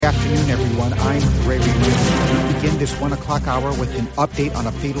everyone. I'm Ray Reed. We begin this 1 o'clock hour with an update on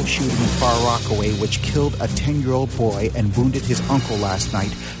a fatal shooting in Far Rockaway, which killed a 10-year-old boy and wounded his uncle last night.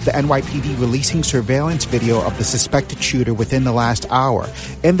 The NYPD releasing surveillance video of the suspected shooter within the last hour.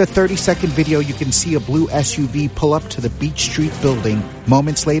 In the 30-second video, you can see a blue SUV pull up to the Beach Street building.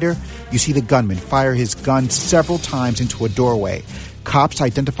 Moments later, you see the gunman fire his gun several times into a doorway. Cops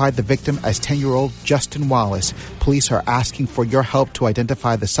identified the victim as 10-year-old Justin Wallace. Police are asking for your help to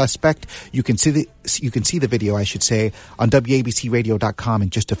identify the suspect. You can see the video, on WABCRadio.com in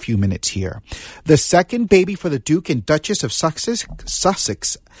just a few minutes here. The second baby for the Duke and Duchess of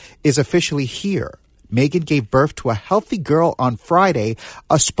Sussex is officially here. Meghan gave birth to a healthy girl on Friday.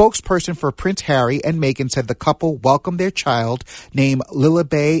 A spokesperson for Prince Harry and Meghan said the couple welcomed their child named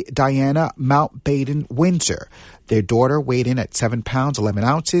Lilibet Diana Mountbatten Windsor. Their daughter weighed in at 7 pounds, 11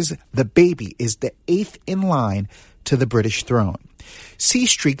 ounces. The baby is the 8th in line to the British throne.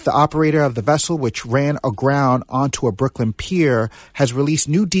 Seastreak, the operator of the vessel which ran aground onto a Brooklyn pier, has released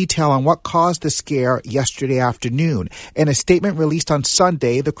new detail on what caused the scare yesterday afternoon. In a statement released on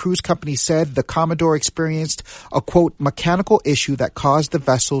Sunday, the cruise company said the Commodore experienced a, quote, mechanical issue that caused the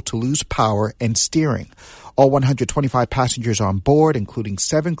vessel to lose power and steering. All 125 passengers on board, including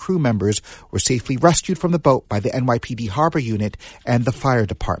 7 crew members, were safely rescued from the boat by the NYPD Harbor Unit and the fire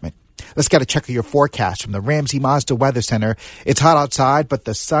department. Let's get a check of your forecast from the Ramsey Mazda Weather Center. It's hot outside, but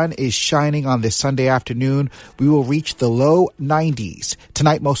the sun is shining on this Sunday afternoon. We will reach the low 90s.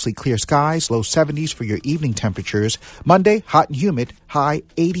 Tonight, mostly clear skies, low 70s for your evening temperatures. Monday, hot and humid, high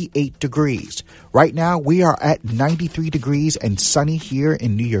 88 degrees. Right now, we are at 93 degrees and sunny here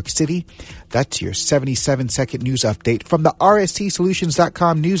in New York City. That's your 77-second news update from the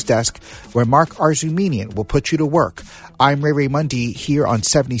RSCSolutions.com news desk, where Mark Arzuminian will put you to work. I'm Ray Mundy here on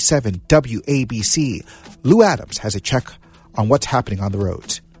 77 WABC. Lou Adams has a check on what's happening on the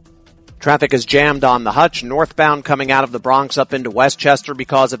roads. Traffic is jammed on the Hutch, northbound coming out of the Bronx up into Westchester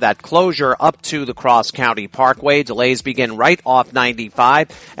because of that closure up to the Cross County Parkway. Delays begin right off 95,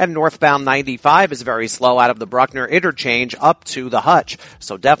 and northbound 95 is very slow out of the Bruckner interchange up to the Hutch.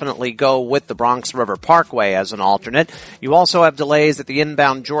 So definitely go with the Bronx River Parkway as an alternate. You also have delays at the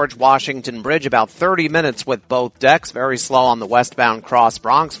inbound George Washington Bridge, about 30 minutes with both decks. Very slow on the westbound Cross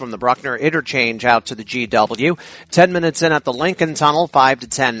Bronx from the Bruckner interchange out to the GW. 10 minutes in at the Lincoln Tunnel, 5 to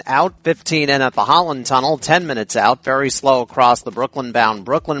 10 out. 15 in at the Holland Tunnel, 10 minutes out. Very slow across the Brooklyn-bound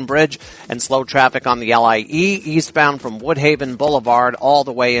Brooklyn Bridge, and slow traffic on the LIE eastbound from Woodhaven Boulevard all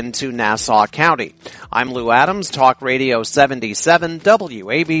the way into Nassau County. I'm Lou Adams, Talk Radio 77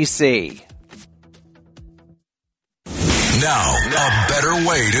 WABC. Now, a better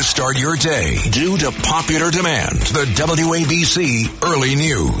way to start your day. Due to popular demand, the WABC Early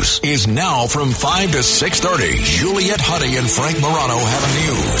News is now from 5 to 6:30. Juliet Huddy and Frank Morano have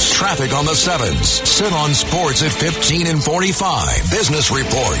news, traffic on the 7s, sit on sports at 15 and 45, business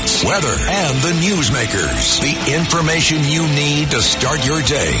reports, weather, and the newsmakers. The information you need to start your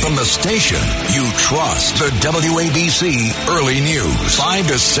day from the station you trust. The WABC Early News, 5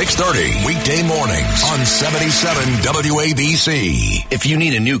 to 6:30, weekday mornings on 77 WABC. If you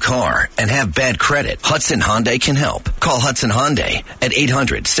need a new car and have bad credit, Hudson Hyundai can help. Call Hudson Hyundai at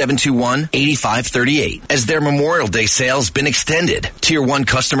 800-721-8538. As their Memorial Day sale's been extended, Tier 1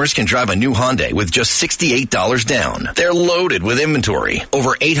 customers can drive a new Hyundai with just $68 down. They're loaded with inventory.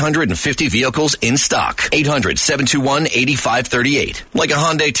 Over 850 vehicles in stock. 800-721-8538. Like a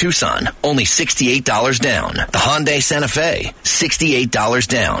Hyundai Tucson, only $68 down. The Hyundai Santa Fe, $68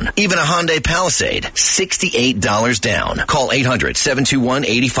 down. Even a Hyundai Palisade, $68 down. Call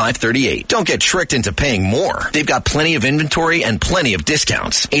 800-721-8538. Don't get tricked into paying more. They've got plenty of inventory and plenty of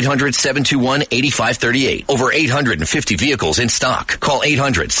discounts. 800-721-8538. Over 850 vehicles in stock. Call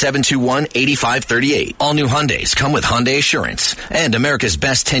 800-721-8538. All new Hyundais come with Hyundai Assurance and America's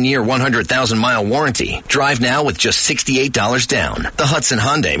best 10-year, 100,000-mile warranty. Drive now with just $68 down. The Hudson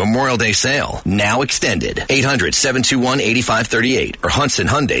Hyundai Memorial Day sale, now extended. 800-721-8538 or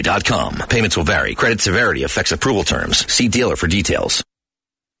HudsonHyundai.com. Payments will vary. Credit severity affects approval terms. See dealer for details.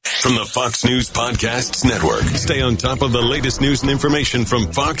 From the Fox News Podcasts Network. Stay on top of the latest news and information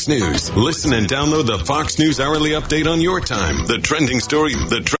from Fox News. Listen and download the Fox News Hourly Update on your time. The trending story,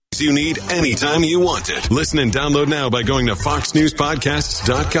 the trends you need anytime you want it. Listen and download now by going to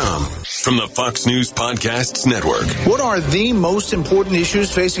foxnewspodcasts.com. From the Fox News Podcasts Network. What are the most important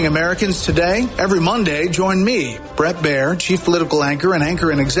issues facing Americans today? Every Monday, join me, Brett Baer, Chief Political Anchor and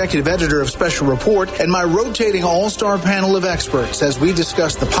Executive Editor of Special Report, and my rotating all-star panel of experts as we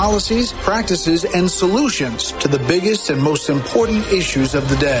discuss the policies, practices, and solutions to the biggest and most important issues of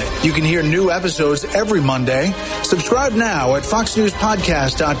the day. You can hear new episodes every Monday. Subscribe now at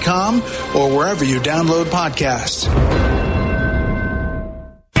foxnewspodcast.com VoiceAmerica.com or wherever you download podcasts.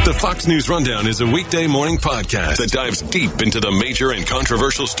 The Fox News Rundown is a weekday morning podcast that dives deep into the major and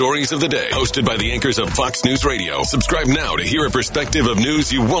controversial stories of the day. Hosted by the anchors of Fox News Radio. Subscribe now to hear a perspective of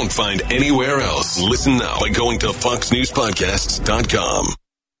news you won't find anywhere else. Listen now by going to foxnewspodcasts.com.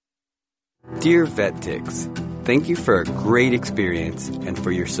 Dear VetTix, thank you for a great experience and for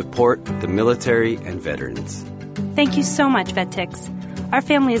your support of the military and veterans. Thank you so much, VetTix. Our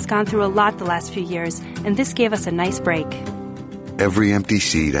family has gone through a lot the last few years, and this gave us a nice break. Every empty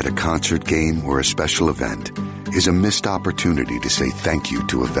seat at a concert, game, or a special event is a missed opportunity to say thank you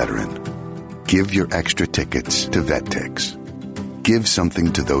to a veteran. Give your extra tickets to VetTix. Give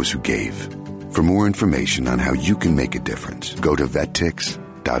something to those who gave. For more information on how you can make a difference, go to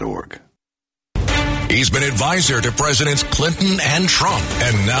vettix.org. He's been advisor to Presidents Clinton and Trump,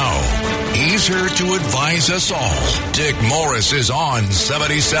 and now he's here to advise us all. Dick Morris is on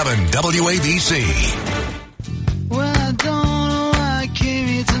 77 WABC. Well, I don't know why I came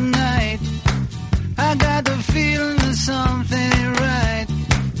here tonight. I got the feeling that something ain't right.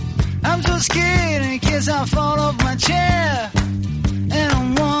 I'm so scared in case I fall off my chair, and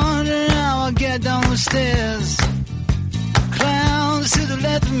I'm wondering how I'll get down the stairs. Clowns to the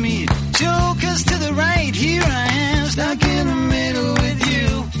left of me, jokers to the right. Here I am, stuck in the middle with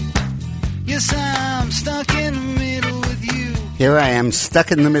you. Yes, I'm stuck in the middle with you. Here I am,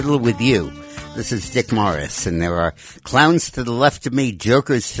 stuck in the middle with you. This is Dick Morris, and there are clowns to the left of me,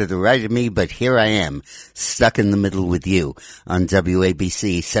 jokers to the right of me, but here I am, stuck in the middle with you on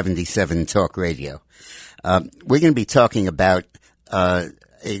WABC 77 Talk Radio. We're going to be talking about an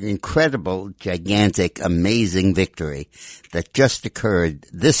incredible, gigantic, amazing victory that just occurred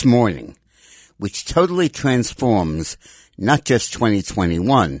this morning, which totally transforms not just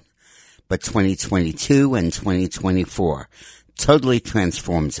 2021, but 2022 and 2024. Totally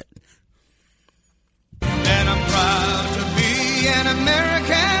transforms it. And I'm proud to be an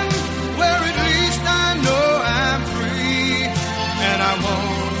American, where at least I know I'm free. And I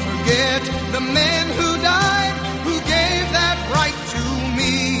won't forget the men who died, who gave that right to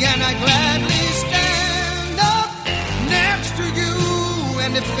me. And I gladly stand up next to you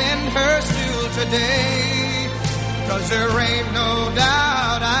and defend her still today. 'Cause there ain't no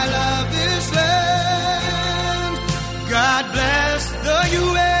doubt I love this land. God bless the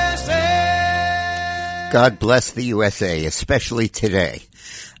USA. God bless the USA, especially today.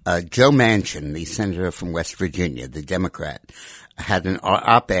 Joe Manchin, the senator from West Virginia, the Democrat, had an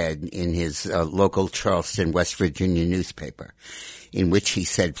op-ed in his local Charleston, West Virginia newspaper, in which he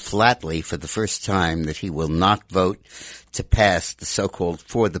said flatly for the first time that he will not vote to pass the so-called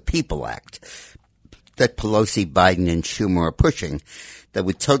For the People Act that Pelosi, Biden, and Schumer are pushing that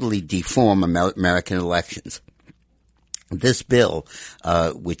would totally deform American elections. This bill,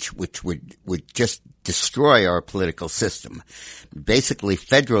 which would just destroy our political system, basically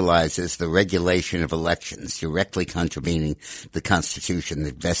federalizes the regulation of elections, directly contravening the Constitution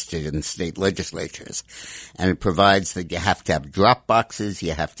that vested in state legislatures. And it provides that you have to have drop boxes,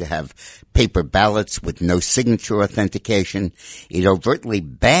 you have to have paper ballots with no signature authentication. It overtly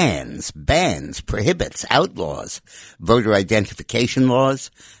bans, prohibits, outlaws voter identification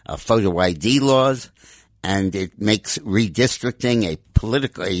laws, photo ID laws, and it makes redistricting a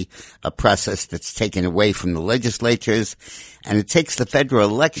process that's taken away from the legislatures, and it takes the Federal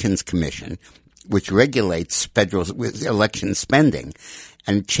Elections Commission, which regulates federal election spending,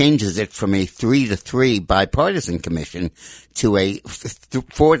 and changes it from a 3-3 bipartisan commission to a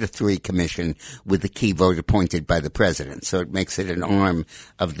 4-3 commission with the key vote appointed by the president. So it makes it an arm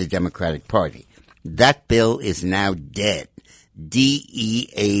of the Democratic Party. That bill is now dead.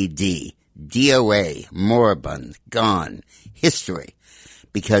 DEAD. DOA, moribund, gone, history,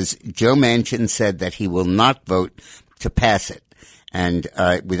 because Joe Manchin said that he will not vote to pass it. And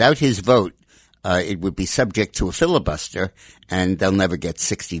without his vote, it would be subject to a filibuster, and they'll never get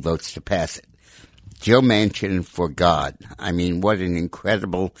 60 votes to pass it. Joe Manchin for God. I mean, what an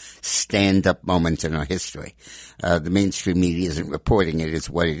incredible stand-up moment in our history. The mainstream media isn't reporting it as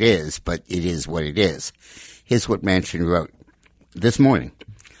what it is, but it is what it is. Here's what Manchin wrote this morning.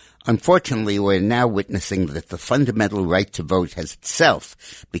 Unfortunately, we're now witnessing that the fundamental right to vote has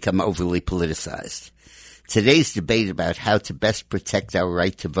itself become overly politicized. Today's debate about how to best protect our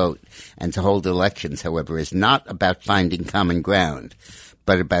right to vote and to hold elections, however, is not about finding common ground,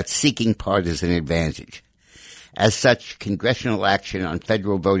 but about seeking partisan advantage. As such, congressional action on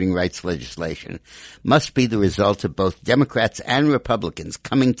federal voting rights legislation must be the result of both Democrats and Republicans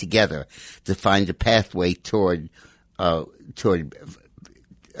coming together to find a pathway toward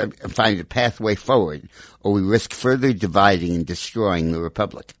find a pathway forward, or we risk further dividing and destroying the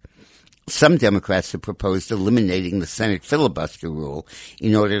republic. Some Democrats have proposed eliminating the Senate filibuster rule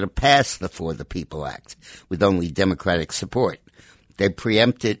in order to pass the For the People Act with only Democratic support. They've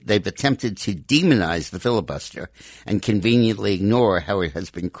attempted to demonize the filibuster and conveniently ignore how it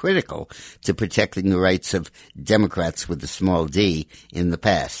has been critical to protecting the rights of Democrats with a small d in the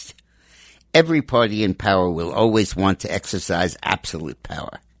past. Every party in power will always want to exercise absolute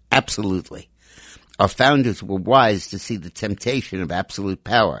power. Absolutely. Our founders were wise to see the temptation of absolute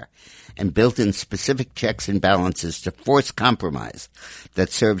power and built in specific checks and balances to force compromise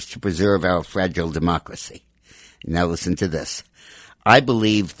that serves to preserve our fragile democracy. Now listen to this. I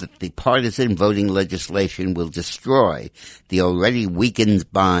believe that the partisan voting legislation will destroy the already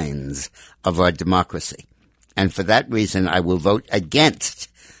weakened binds of our democracy. And for that reason, I will vote against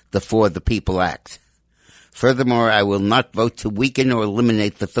the For the People Act. Furthermore, I will not vote to weaken or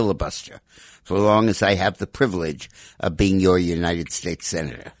eliminate the filibuster, for long as I have the privilege of being your United States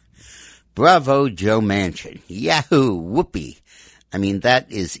Senator. Bravo, Joe Manchin. Yahoo! Whoopee. I mean,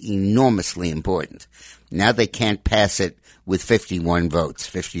 that is enormously important. Now they can't pass it with 51 votes,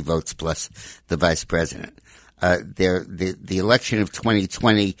 50 votes plus the vice president. The election of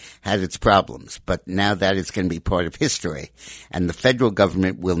 2020 had its problems, but now that is going to be part of history, and the federal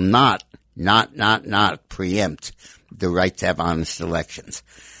government will not preempt the right to have honest elections.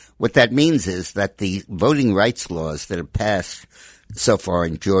 What that means is that the voting rights laws that have passed so far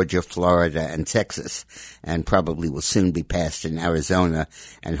in Georgia, Florida, and Texas, and probably will soon be passed in Arizona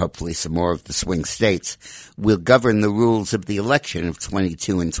and hopefully some more of the swing states, will govern the rules of the election of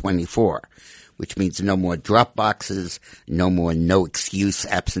 22 and 24, which means no more drop boxes, no more no-excuse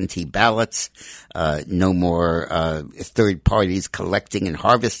absentee ballots, no more third parties collecting and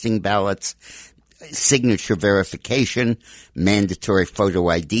harvesting ballots, signature verification, mandatory photo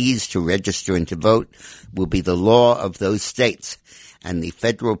IDs to register and to vote will be the law of those states. And the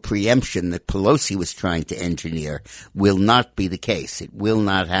federal preemption that Pelosi was trying to engineer will not be the case. It will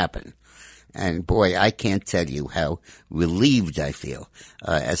not happen. And boy, I can't tell you how relieved I feel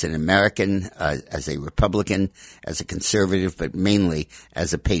as an American, as a Republican, as a conservative, but mainly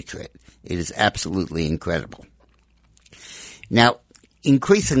as a patriot. It is absolutely incredible. Now,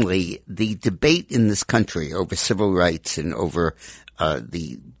 increasingly, the debate in this country over civil rights and over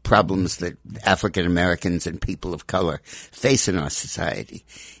the problems that African Americans and people of color face in our society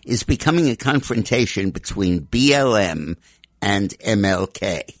is becoming a confrontation between BLM and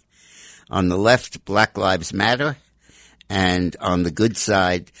MLK. On the left, Black Lives Matter, and on the good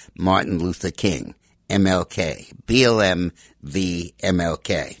side, Martin Luther King, MLK. BLM v.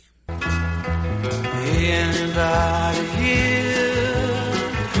 MLK. Anybody here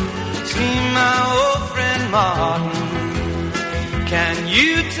seen my old friend Martin? Can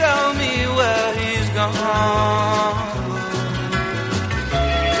you tell me where he's gone?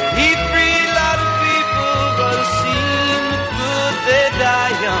 He freed a lot of people, but it seemed good they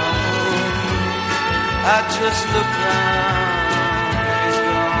die young. I just look round, he's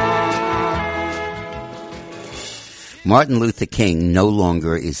gone. Martin Luther King no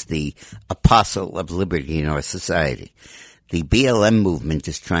longer is the apostle of liberty in our society. The BLM movement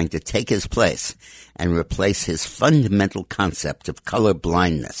is trying to take his place and replace his fundamental concept of color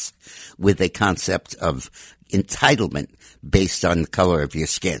blindness with a concept of entitlement based on the color of your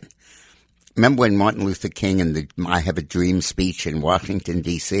skin. Remember when Martin Luther King in the I Have a Dream speech in Washington,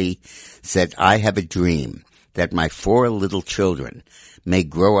 D.C. said, I have a dream that my 4 little children may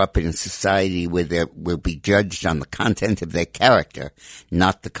grow up in a society where they will be judged on the content of their character,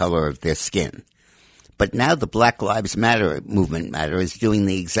 not the color of their skin. But now the Black Lives Matter movement is doing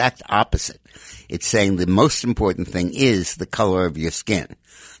the exact opposite. It's saying the most important thing is the color of your skin,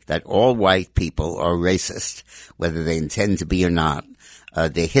 that all white people are racist, whether they intend to be or not.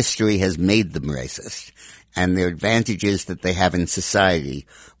 Their history has made them racist, and their advantages that they have in society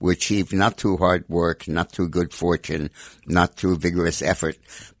were achieved not through hard work, not through good fortune, not through vigorous effort,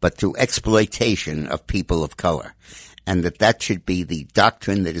 but through exploitation of people of color. And that should be the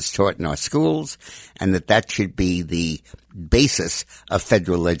doctrine that is taught in our schools, and that should be the basis of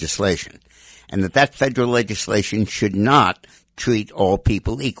federal legislation. And that federal legislation should not treat all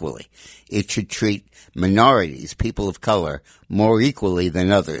people equally. It should treat minorities, people of color, more equally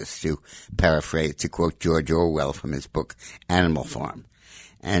than others, to quote George Orwell from his book Animal Farm.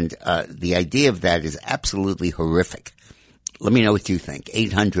 And the idea of that is absolutely horrific. Let me know what you think.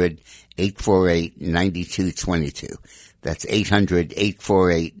 800-848-9222. That's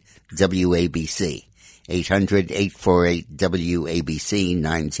 800-848-WABC. 800-848-WABC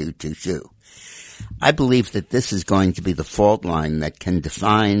 9222. I believe that this is going to be the fault line that can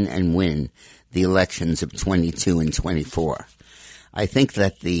define and win the elections of 22 and 24. I think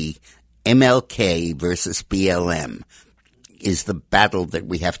that the MLK versus BLM is the battle that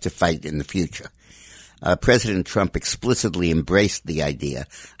we have to fight in the future. President Trump explicitly embraced the idea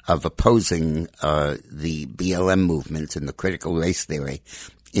of opposing the BLM movement and the critical race theory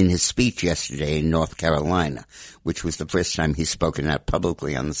in his speech yesterday in North Carolina, which was the first time he's spoken out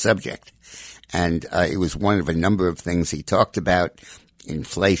publicly on the subject. And it was one of a number of things he talked about,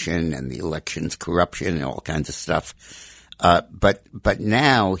 inflation and the elections, corruption and all kinds of stuff. But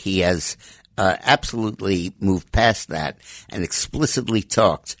now he has absolutely moved past that and explicitly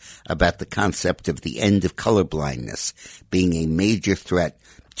talked about the concept of the end of colorblindness being a major threat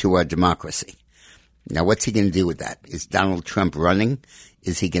to our democracy. Now, what's he going to do with that? Is Donald Trump running?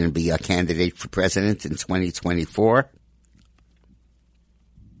 Is he going to be a candidate for president in 2024?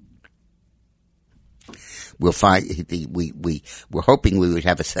 We'll find, we're hoping we would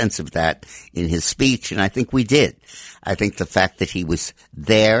have a sense of that in his speech, and I think we did. I think the fact that he was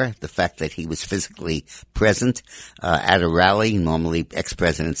there, the fact that he was physically present, at a rally, normally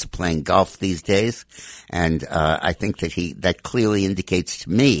ex-presidents are playing golf these days, and, I think that that clearly indicates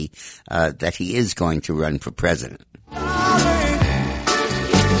to me, that he is going to run for president.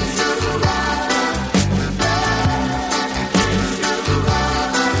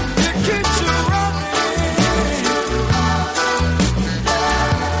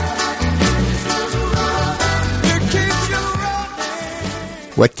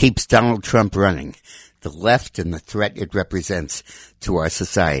 What keeps Donald Trump running? The left and the threat it represents to our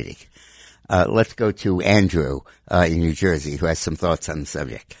society. Let's go to Andrew in New Jersey, who has some thoughts on the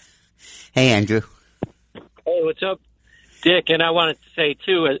subject. Hey, Andrew. Hey, what's up, Dick? And I wanted to say,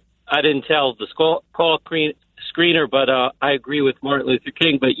 too, I didn't tell the call screener, but I agree with Martin Luther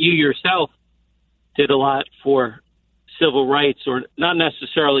King. But you yourself did a lot for civil rights, or not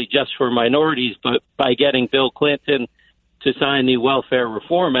necessarily just for minorities, but by getting Bill Clinton to sign the Welfare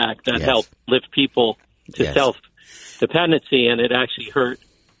Reform Act that helped lift people to self-dependency, and it actually hurt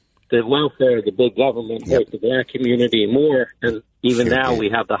the welfare, the big government, hurt the black community more. And even now we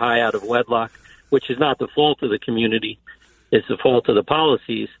have the high out of wedlock, which is not the fault of the community. It's the fault of the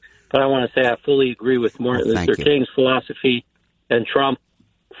policies. But I want to say I fully agree with Martin Luther King's philosophy and Trump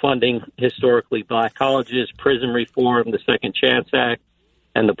funding historically black colleges, prison reform, the Second Chance Act,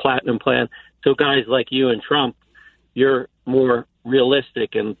 and the Platinum Plan. So guys like you and Trump, you're more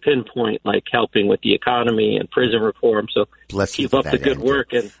realistic and pinpoint, like helping with the economy and prison reform. So keep up the good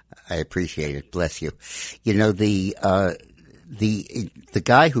work. And I appreciate it. Bless you. You know, the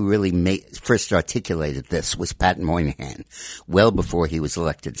guy who really first articulated this was Pat Moynihan, well before he was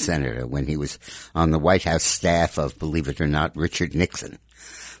elected senator, when he was on the White House staff of, believe it or not, Richard Nixon.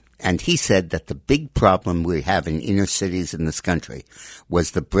 And he said that the big problem we have in inner cities in this country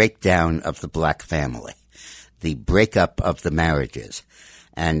was the breakdown of the black family, the breakup of the marriages.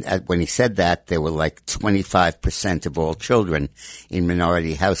 And when he said that, there were like 25% of all children in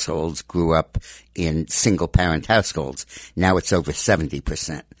minority households grew up in single-parent households. Now it's over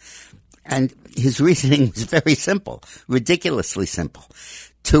 70%. And his reasoning was very simple, ridiculously simple.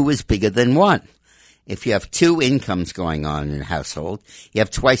 2 is bigger than 1. If you have 2 incomes going on in a household, you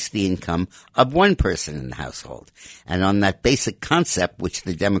have twice the income of 1 person in the household. And on that basic concept, which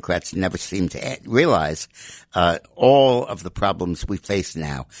the Democrats never seem to realize, all of the problems we face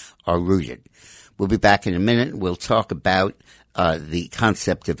now are rooted. We'll be back in a minute. We'll talk about the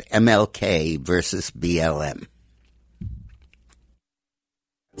concept of MLK versus BLM.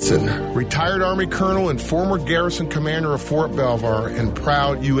 Retired Army Colonel and former garrison commander of Fort Belvoir and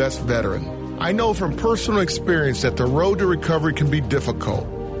proud U.S. veteran. I know from personal experience that the road to recovery can be difficult.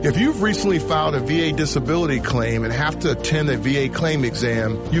 If you've recently filed a VA disability claim and have to attend a VA claim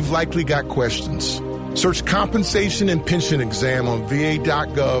exam, you've likely got questions. Search Compensation and Pension Exam on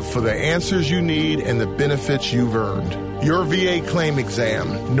VA.gov for the answers you need and the benefits you've earned. Your VA claim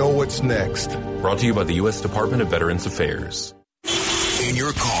exam. Know what's next. Brought to you by the U.S. Department of Veterans Affairs. In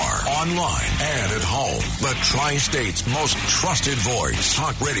your car, online, and at home. The Tri-State's most trusted voice.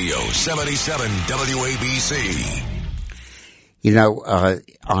 Talk Radio 77 WABC. You know,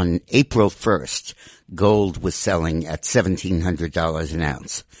 on April 1st, gold was selling at $1,700 an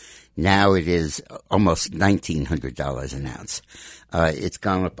ounce. Now it is almost $1,900 an ounce. It's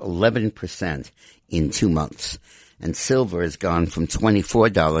gone up 11% in 2 months. And silver has gone from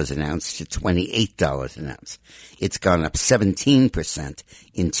 $24 an ounce to $28 an ounce. It's gone up 17%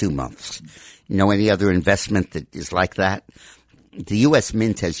 in 2 months. You know any other investment that is like that? The U.S.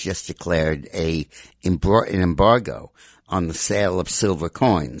 Mint has just declared an embargo on the sale of silver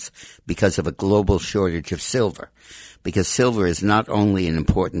coins because of a global shortage of silver. Because silver is not only an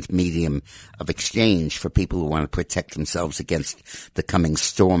important medium of exchange for people who want to protect themselves against the coming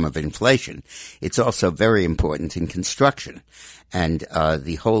storm of inflation, it's also very important in construction. And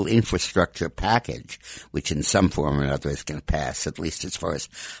the whole infrastructure package, which in some form or another is going to pass, at least as far as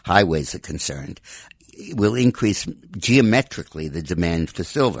highways are concerned, will increase geometrically the demand for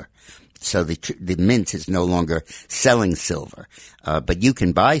silver. So the mint is no longer selling silver, but you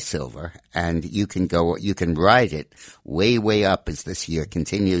can buy silver and you can ride it way, way up as this year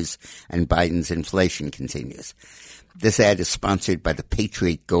continues and Biden's inflation continues. This ad is sponsored by the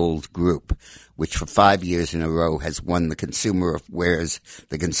Patriot Gold Group, which for 5 years in a row has won the Consumer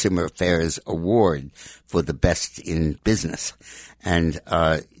Affairs Award for the best in business. And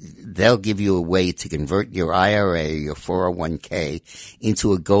they'll give you a way to convert your IRA, your 401k,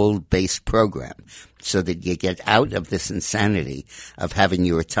 into a gold-based program so that you get out of this insanity of having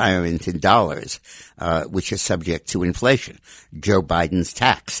your retirement in dollars, which are subject to inflation. Joe Biden's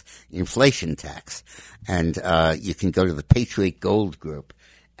tax, inflation tax. And you can go to the Patriot Gold Group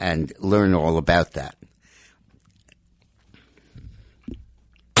and learn all about that.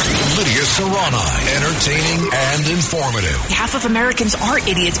 Lydia Serrani, entertaining and informative. Half of Americans are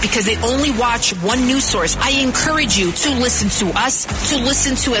idiots because they only watch one news source. I encourage you to listen to us, to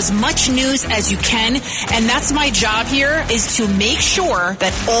listen to as much news as you can. And that's my job here, is to make sure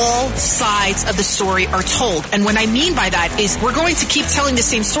that all sides of the story are told. And what I mean by that is we're going to keep telling the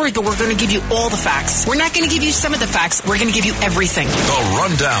same story, but we're going to give you all the facts. We're not going to give you some of the facts. We're going to give you everything. The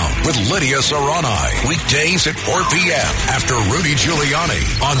Rundown with Lydia Serrani. Weekdays at 4 p.m. after Rudy Giuliani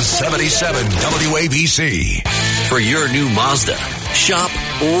on 77 WABC. For your new Mazda, shop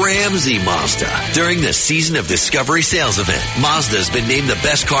Ramsey Mazda during the Season of Discovery sales event. Mazda's been named the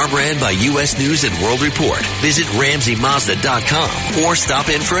best car brand by U.S. News and World Report. Visit RamseyMazda.com or stop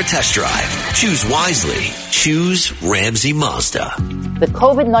in for a test drive. Choose wisely. Choose Ramsey Mazda. The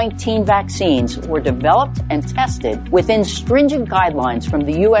COVID-19 vaccines were developed and tested within stringent guidelines from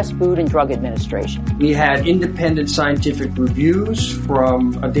the U.S. Food and Drug Administration. We had independent scientific reviews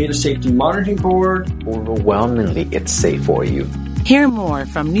from a data safety monitoring board. Overwhelmingly, it's safe for you. Hear more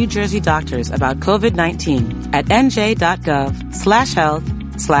from New Jersey doctors about COVID-19 at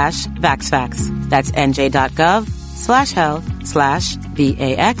nj.gov/health/vaxfax. That's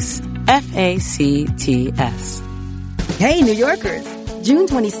nj.gov/health/VAXFACTS. Hey, New Yorkers! June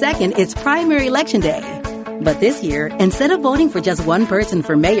 22nd is primary election day. But this year, instead of voting for just one person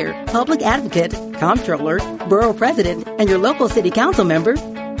for mayor, public advocate, comptroller, borough president, and your local city council member,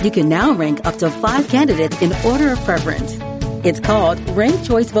 you can now rank up to 5 candidates in order of preference. It's called Ranked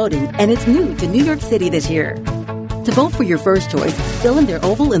Choice Voting, and it's new to New York City this year. To vote for your first choice, fill in their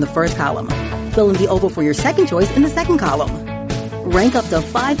oval in the first column. Fill in the oval for your second choice in the second column. Rank up to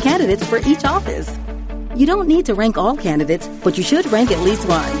 5 candidates for each office. You don't need to rank all candidates, but you should rank at least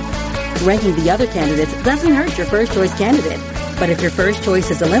one. Ranking the other candidates doesn't hurt your first choice candidate, but if your first choice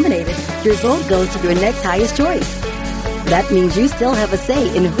is eliminated, your vote goes to your next highest choice. That means you still have a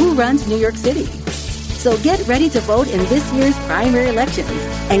say in who runs New York City. So get ready to vote in this year's primary elections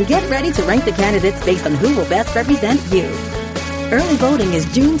and get ready to rank the candidates based on who will best represent you. Early voting is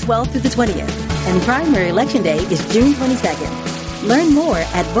June 12th through the 20th, and primary election day is June 22nd. Learn more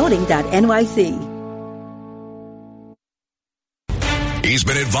at voting.nyc. He's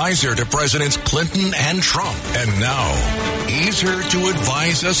been advisor to Presidents Clinton and Trump, and now he's here to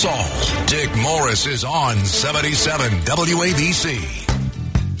advise us all. Dick Morris is on 77 WABC.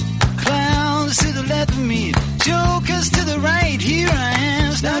 Clowns to the left of me, jokers to the right. Here I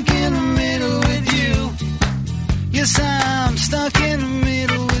am, stuck in the middle with you. Yes, I'm stuck in the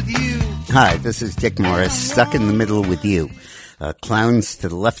middle with you. Hi, this is Dick Morris, stuck in the middle with you. Clowns to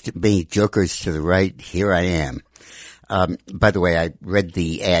the left of me, jokers to the right. Here I am. By the way, I read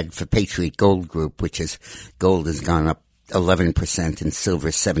the ad for Patriot Gold Group, which is gold has gone up 11% and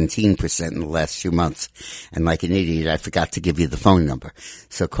silver 17% in the last few months. And like an idiot, I forgot to give you the phone number.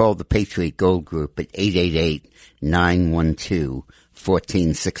 So call the Patriot Gold Group at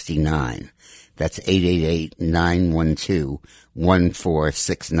 888-912-1469. That's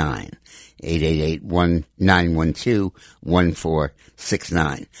 888-912-1469.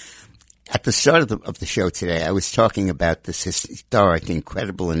 888-912-1469. At the start of the show today, I was talking about this historic,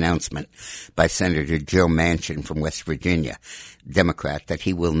 incredible announcement by Senator Joe Manchin from West Virginia, Democrat, that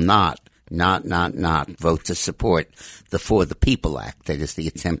he will not not vote to support the For the People Act. That is the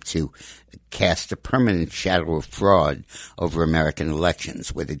attempt to cast a permanent shadow of fraud over American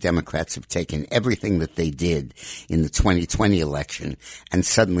elections, where the Democrats have taken everything that they did in the 2020 election and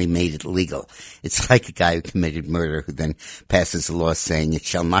suddenly made it legal. It's like a guy who committed murder who then passes a law saying it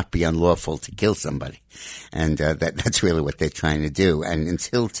shall not be unlawful to kill somebody. And that's really what they're trying to do. And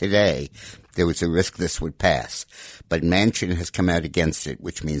until today, there was a risk this would pass. But Manchin has come out against it,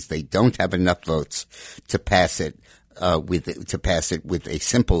 which means they don't have enough votes to pass it with a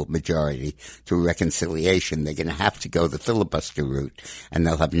simple majority through reconciliation. They're going to have to go the filibuster route, and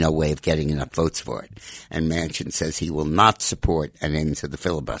they'll have no way of getting enough votes for it. And Manchin says he will not support an end to the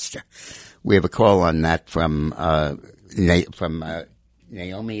filibuster. We have a call on that from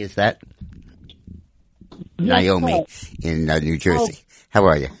Naomi. Is that Naomi in New Jersey? How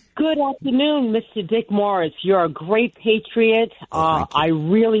are you? Good afternoon, Mr. Dick Morris. You're a great patriot. I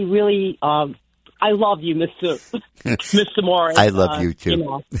really, really, I love you, Mr. Morris. I love you too. You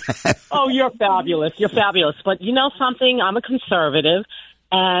know. Oh, you're fabulous. You're fabulous. But you know something? I'm a conservative,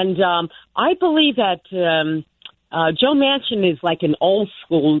 and I believe that Joe Manchin is like an old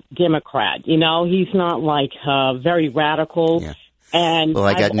school Democrat. You know, he's not like very radical. Yeah. And well,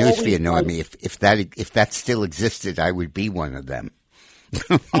 I got news for you, Naomi. If that still existed, I would be one of them.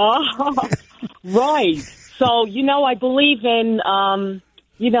 Right. So, you know, I believe in,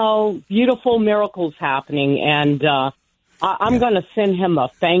 beautiful miracles happening. And I'm going to send him a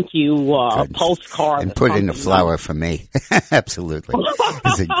thank you postcard. And put in a flower for me. Absolutely.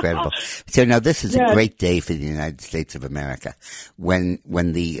 It's incredible. So now this is a great day for the United States of America. When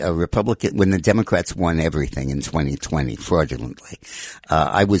the Democrats won everything in 2020 fraudulently,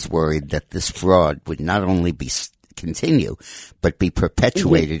 I was worried that this fraud would not only continue, but be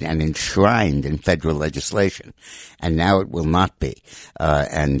perpetuated and enshrined in federal legislation. And now it will not be.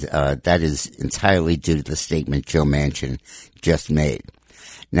 That is entirely due to the statement Joe Manchin just made.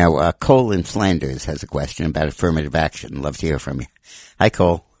 Now, Cole in Flanders has a question about affirmative action. Love to hear from you. Hi,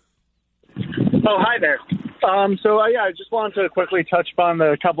 Cole. Oh, hi there. I just wanted to quickly touch upon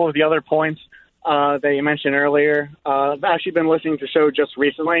a couple of the other points that you mentioned earlier. I've actually been listening to the show just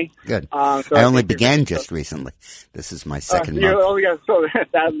recently. Good. I only began just recently. This is my second month. Oh, yeah, so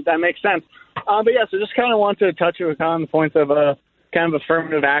that makes sense. So just kind of want to touch on the points of kind of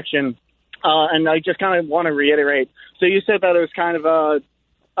affirmative action. And I just kind of want to reiterate. So you said that it was kind of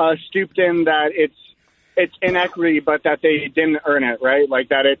stooped in that it's inequity, but that they didn't earn it, right? Like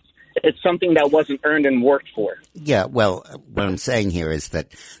that it's something that wasn't earned and worked for. Yeah, well, what I'm saying here is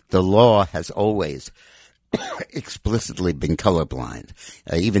that the law has always explicitly been colorblind.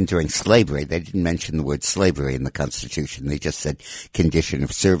 Even during slavery, they didn't mention the word slavery in the Constitution. They just said condition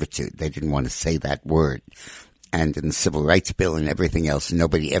of servitude. They didn't want to say that word. And in the Civil Rights Bill and everything else,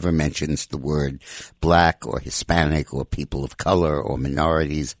 nobody ever mentions the word black or Hispanic or people of color or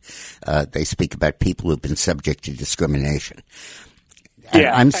minorities. They speak about people who've been subject to discrimination. And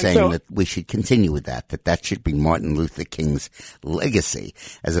I'm saying that we should continue with that should be Martin Luther King's legacy,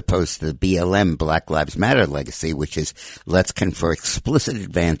 as opposed to the BLM, Black Lives Matter legacy, which is let's confer explicit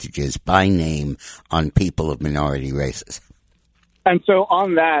advantages by name on people of minority races. And so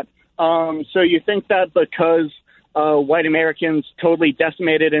on that, so you think that because white Americans totally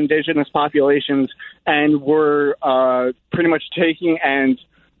decimated indigenous populations and were pretty much taking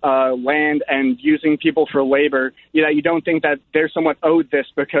land and using people for labor, you don't think that they're somewhat owed this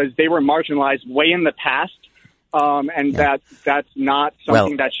because they were marginalized way in the past, that's not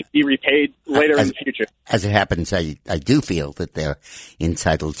something that should be repaid later in the future. As it happens, I do feel that they're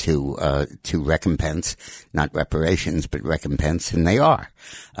entitled to recompense, not reparations, but recompense, and they are.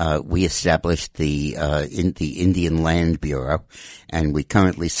 We established the Indian Land Bureau, and we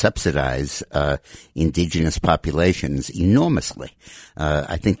currently subsidize indigenous populations enormously.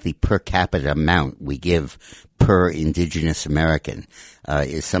 I think the per capita amount we give per indigenous American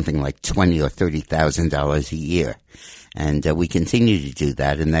is something like $20,000 or $30,000 a year. And we continue to do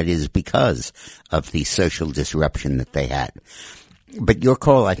that, and that is because of the social disruption that they had. But your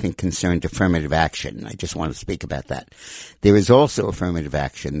call, I think, concerned affirmative action. I just want to speak about that. There is also affirmative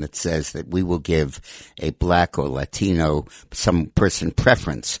action that says that we will give a black or Latino, some person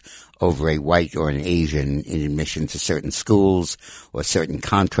preference over a white or an Asian in admission to certain schools or certain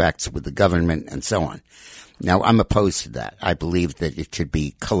contracts with the government and so on. Now, I'm opposed to that. I believe that it should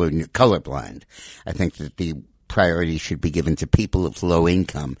be colorblind. I think that the priority should be given to people of low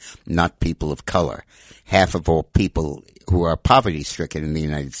income, not people of color. Half of all people who are poverty-stricken in the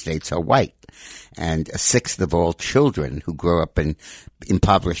United States are white, and a sixth of all children who grow up in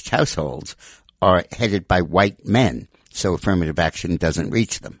impoverished households are headed by white men, so affirmative action doesn't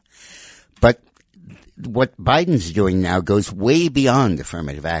reach them. what Biden's doing now goes way beyond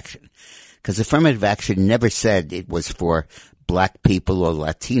affirmative action, because affirmative action never said it was for black people or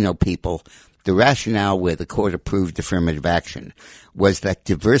Latino people. The rationale where the court approved affirmative action was that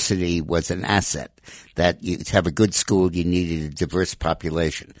diversity was an asset, that you to have a good school, you needed a diverse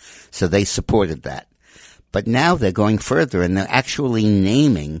population. So they supported that. But now they're going further, and they're actually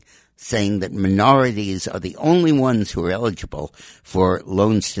naming, saying that minorities are the only ones who are eligible for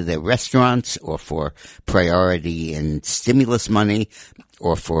loans to their restaurants or for priority in stimulus money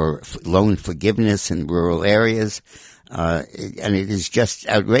or for loan forgiveness in rural areas. And it is just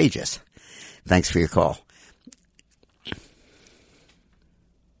outrageous. Thanks for your call.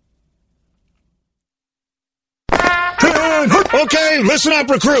 Okay, listen up,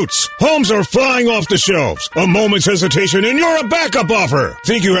 recruits. Homes are flying off the shelves. A moment's hesitation and you're a backup offer.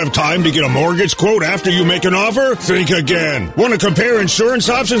 Think you have time to get a mortgage quote after you make an offer? Think again. Want to compare insurance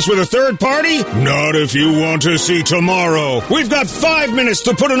options with a third party? Not if you want to see tomorrow. We've got 5 minutes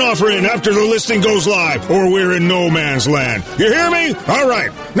to put an offer in after the listing goes live, or we're in no man's land. You hear me? All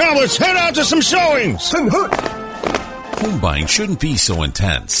right, now let's head out to some showings. Home buying shouldn't be so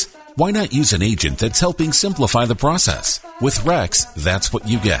intense. Why not use an agent that's helping simplify the process? With Rex, that's what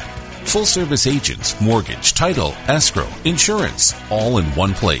you get. Full-service agents, mortgage, title, escrow, insurance, all in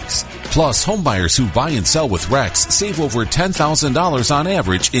one place. Plus, homebuyers who buy and sell with Rex save over $10,000 on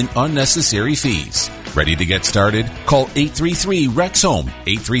average in unnecessary fees. Ready to get started? Call 833-REX-HOME,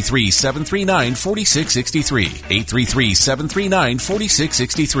 833-739-4663,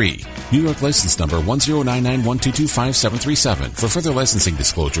 833-739-4663. New York license number 10991225737. For further licensing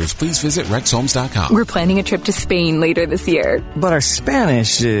disclosures, please visit rexhomes.com. We're planning a trip to Spain later this year. But our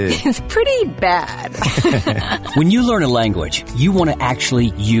Spanish is pretty bad. When you learn a language, you want to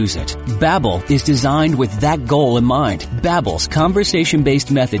actually use it. Babbel is designed with that goal in mind. Babbel's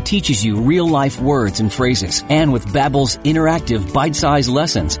conversation-based method teaches you real-life words and phrases. And with Babbel's interactive bite-sized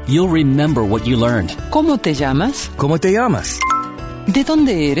lessons, you'll remember what you learned. ¿Cómo te llamas? ¿Cómo te llamas? ¿De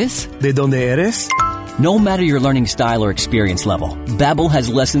dónde eres? ¿De dónde eres? No matter your learning style or experience level, Babbel has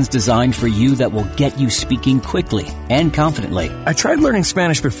lessons designed for you that will get you speaking quickly and confidently. I tried learning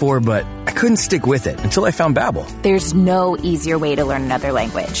Spanish before, but I couldn't stick with it until I found Babbel. There's no easier way to learn another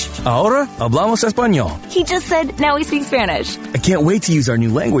language. Ahora hablamos español. He just said, now we speak Spanish. I can't wait to use our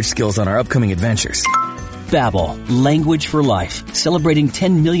new language skills on our upcoming adventures. Babbel, language for life. Celebrating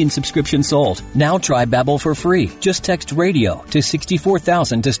 10 million subscriptions sold. Now try Babbel for free. Just text radio to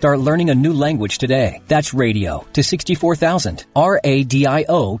 64,000 to start learning a new language today. That's radio to 64,000.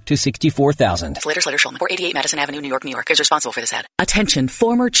 RADIO to 64,000. Slater Shulman, 488 Madison Avenue, New York, New York is responsible for this ad. Attention,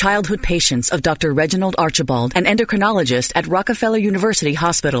 former childhood patients of Dr. Reginald Archibald, an endocrinologist at Rockefeller University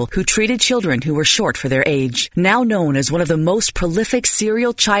Hospital who treated children who were short for their age. Now known as one of the most prolific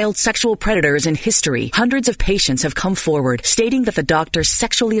serial child sexual predators in history, hundreds of patients have come forward stating that the doctor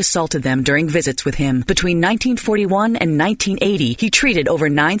sexually assaulted them during visits with him. Between 1941 and 1980, he treated over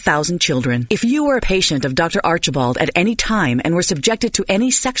 9,000 children. If you were a patient of Dr. Archibald at any time and were subjected to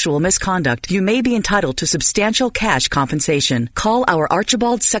any sexual misconduct, you may be entitled to substantial cash compensation. Call our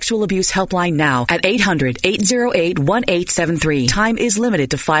Archibald Sexual Abuse Helpline now at 800-808-1873. Time is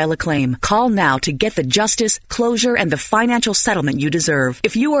limited to file a claim. Call now to get the justice, closure, and the financial settlement you deserve.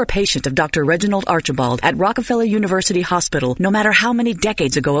 If you are a patient of Dr. Reginald Archibald at Rockefeller University Hospital, no matter how many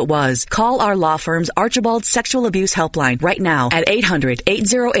decades ago it was, call our law firm's Archibald Sexual Abuse Helpline right now at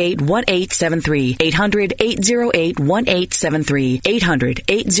 800-808-1873. 800-808-1873.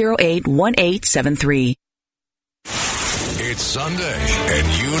 800-808-1873. It's Sunday, and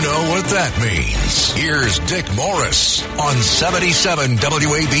you know what that means. Here's Dick Morris on 77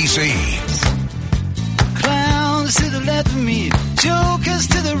 WABC. Clowns to the left of me, jokers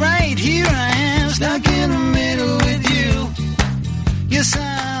to the right. Here I am, stuck in the middle with you. Yes,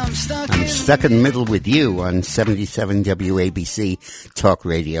 I'm stuck in the middle with you on 77 WABC Talk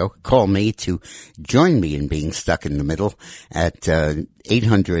Radio. Call me to join me in being stuck in the middle at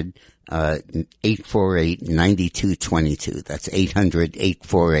 800-848-9222. That's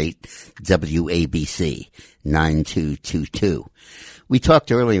 800-848-WABC 9222. We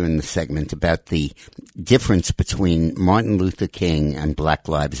talked earlier in the segment about the difference between Martin Luther King and Black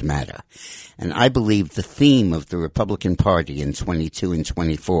Lives Matter. And I believe the theme of the Republican Party in 22 and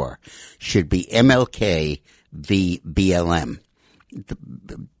 24 should be MLK v. BLM.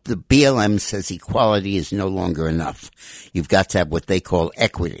 the BLM says equality is no longer enough. You've got to have what they call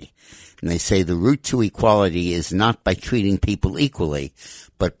equity. And they say the route to equality is not by treating people equally,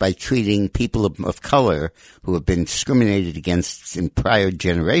 but by treating people of color who have been discriminated against in prior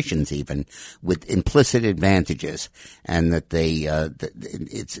generations even with implicit advantages, and that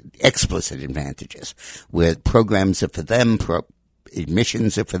it's explicit advantages, where programs are for them,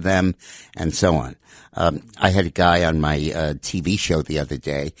 admissions are for them, and so on. I had a guy on my TV show the other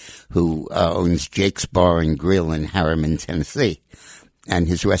day who owns Jake's Bar and Grill in Harriman, Tennessee, and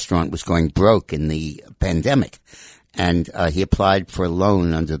his restaurant was going broke in the pandemic. And he applied for a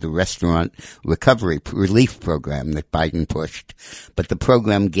loan under the Restaurant Recovery Relief Program that Biden pushed. But the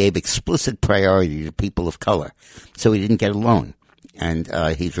program gave explicit priority to people of color, so he didn't get a loan. And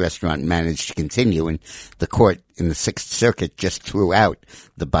his restaurant managed to continue, and the court in the Sixth Circuit just threw out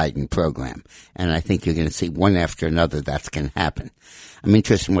the Biden program. And I think you're going to see one after another that's going to happen. I'm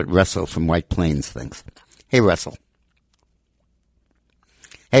interested in what Russell from White Plains thinks. Hey, Russell.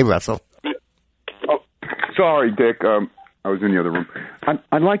 Hey, Russell. Oh, sorry, Dick. I was in the other room.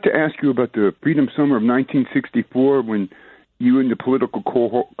 I'd like to ask you about the Freedom Summer of 1964 when you and the political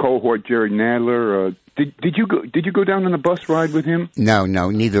cohort, Jerry Nadler, did you go down on a bus ride with him? No,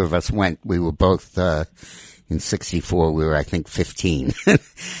 neither of us went. We were both in 64. We were, I think, 15,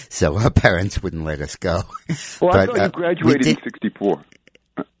 so our parents wouldn't let us go. Well, I thought you graduated in 64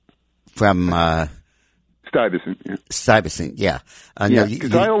 from. Stuyvesant, yeah. No,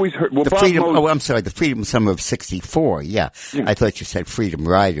 because I always heard the Freedom. I'm sorry, the Freedom Summer of '64. Yeah, I thought you said Freedom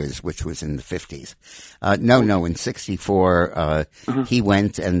Riders, which was in the 50s. No, in '64 he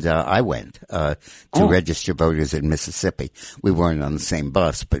went and I went to register voters in Mississippi. We weren't on the same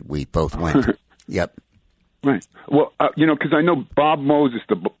bus, but we both went. Yep. Right. Well, because I know Bob Moses,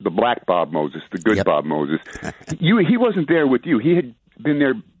 the black Bob Moses, the good Bob Moses. He wasn't there with you. He had been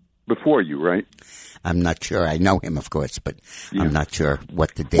there before you, right? I'm not sure. I know him, of course, but I'm not sure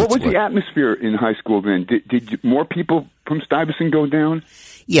what the dates were. What was the atmosphere in high school then? Did more people from Stuyvesant go down?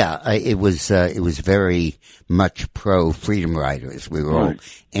 Yeah, it was very much pro Freedom Riders. We were all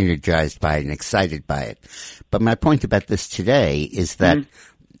energized by it and excited by it. But my point about this today is that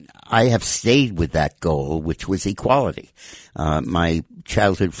I have stayed with that goal, which was equality. My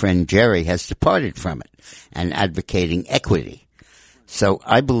childhood friend Jerry has departed from it and advocating equity. So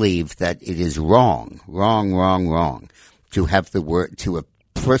I believe that it is wrong to have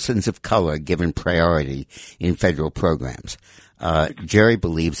persons of color given priority in federal programs. Jerry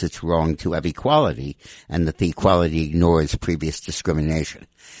believes it's wrong to have equality, and that the equality ignores previous discrimination.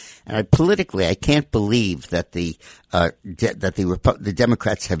 And politically, I can't believe that the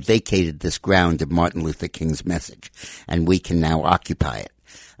Democrats have vacated this ground of Martin Luther King's message, and we can now occupy it.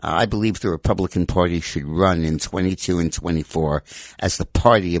 I believe the Republican Party should run in 22 and 24 as the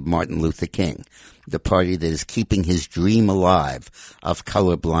party of Martin Luther King, the party that is keeping his dream alive of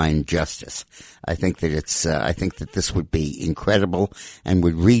colorblind justice. I think that this would be incredible and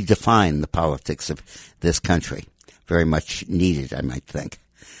would redefine the politics of this country. Very much needed, I might think.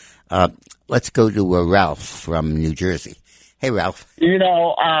 Let's go to Ralph from New Jersey. Hey, Ralph.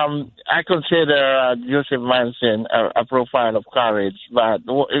 I consider Joseph Manchin a profile of courage, but,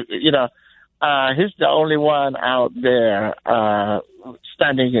 he's the only one out there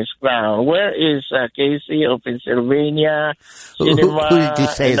standing his ground. Where is Casey of Pennsylvania? Who did you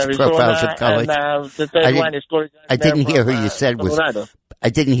say is profiles of courage? And the third one is Cory Gardner. I didn't hear who you said Colorado. I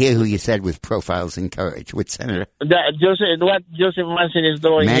didn't hear who you said with profiles in courage. Which senator? What Joseph Manchin is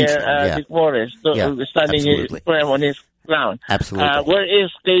doing here, Dick Morris, standing on his ground. Absolutely. Where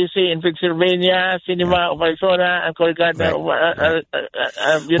is Casey in Pennsylvania, Sinema of Arizona, and Cory Gardner? Well,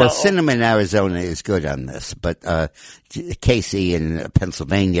 Sinema in Arizona is good on this, but Casey in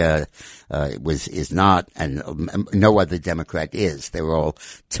Pennsylvania is not, and no other Democrat is. They were all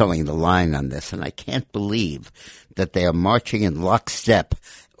towing the line on this, and I can't believe that they are marching in lockstep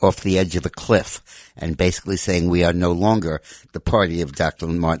off the edge of a cliff and basically saying we are no longer the party of Dr.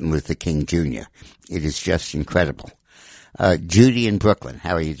 Martin Luther King Jr. It is just incredible. Judy in Brooklyn,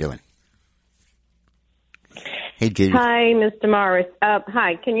 how are you doing? Hey, Judy. Hi, Mr. Morris.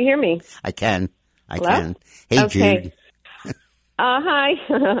 Hi, can you hear me? I can. Hello? Can. Hey, okay. Judy. Hi.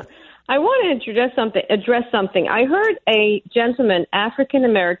 I want to address something. I heard a gentleman,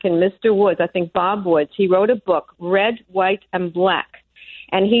 African-American, Mr. Woods, I think Bob Woods, he wrote a book, Red, White, and Black.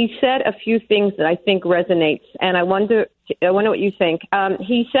 And he said a few things that I think resonates, and I wonder what you think.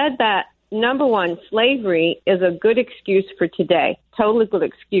 He said that, number one, slavery is a good excuse for today, totally good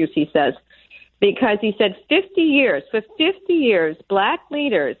excuse, he says, because he said for 50 years, black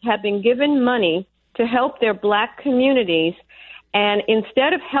leaders have been given money to help their black communities, And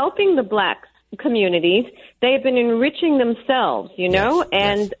instead of helping the black communities, they have been enriching themselves, you know?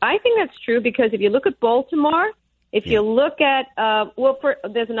 And I think that's true because if you look at Baltimore, if you look at,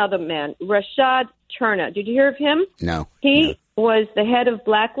 there's another man, Rashad Turner. Did you hear of him? No. He was the head of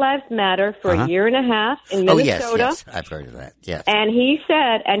Black Lives Matter for a year and a half in Minnesota. Yes, I've heard of that. Yes. And he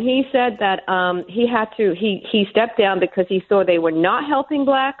said that he stepped down because he saw they were not helping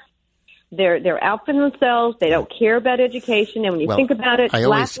blacks. They're out for themselves. They don't care about education. And when you think about it,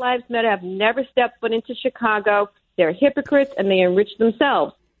 Black Lives Matter have never stepped foot into Chicago. They're hypocrites and they enrich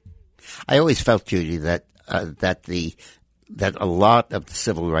themselves. I always felt, Judy, that a lot of the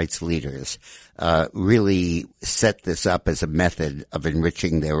civil rights leaders really set this up as a method of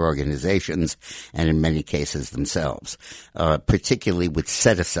enriching their organizations and in many cases themselves, particularly with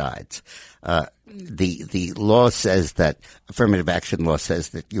set-asides. The law says that affirmative action law says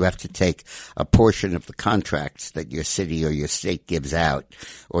that you have to take a portion of the contracts that your city or your state gives out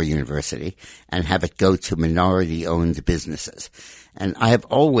or university and have it go to minority-owned businesses. And I have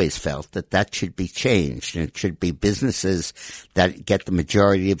always felt that should be changed, and it should be businesses that get the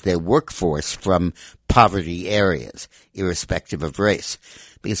majority of their workforce from poverty areas, irrespective of race.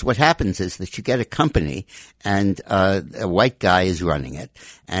 Because what happens is that you get a company and a white guy is running it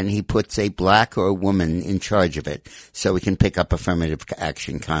and he puts a black or a woman in charge of it so he can pick up affirmative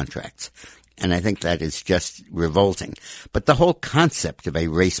action contracts. And I think that is just revolting. But the whole concept of a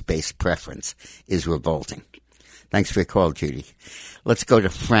race-based preference is revolting. Thanks for your call, Judy. Let's go to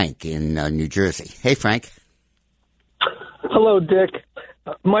Frank in New Jersey. Hey, Frank. Hello, Dick.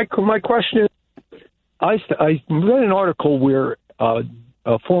 My question is, I read an article where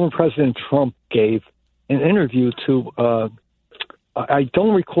former President Trump gave an interview to, I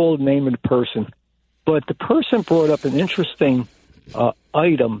don't recall the name of the person, but the person brought up an interesting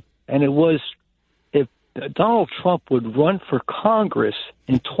item, and it was if Donald Trump would run for Congress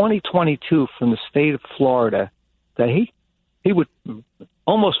in 2022 from the state of Florida, that he would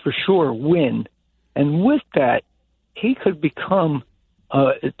almost for sure win. And with that, he could become,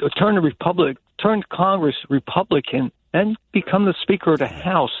 turn Congress Republican and become the Speaker of the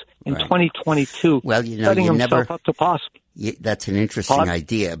House in 2022. Well, setting himself up to possibly. That's an interesting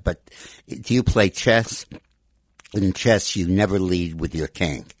idea, but do you play chess? In chess, you never lead with your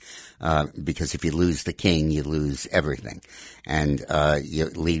king. Because if you lose the king, you lose everything. And you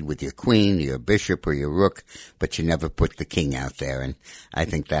lead with your queen, your bishop, or your rook, but you never put the king out there. And I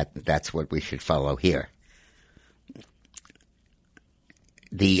think that's what we should follow here.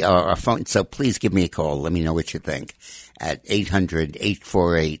 Our phone, so please give me a call. Let me know what you think at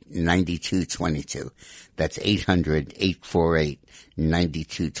 800-848-9222. That's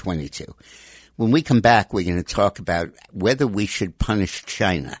 800-848-9222. When we come back, we're going to talk about whether we should punish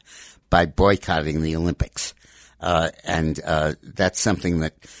China by boycotting the Olympics. And that's something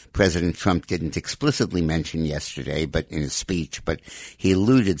that President Trump didn't explicitly mention yesterday, but in his speech, but he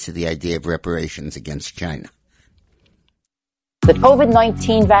alluded to the idea of reparations against China. The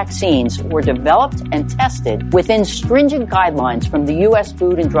COVID-19 vaccines were developed and tested within stringent guidelines from the U.S.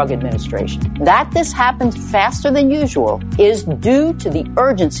 Food and Drug Administration. That this happened faster than usual is due to the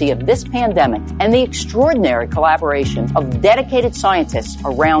urgency of this pandemic and the extraordinary collaboration of dedicated scientists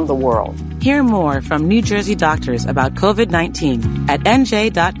around the world. Hear more from New Jersey doctors about COVID-19 at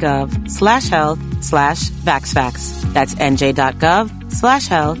nj.gov/health/VaxFacts. That's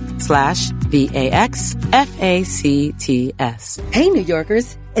nj.gov/health/VaxFacts. Hey, New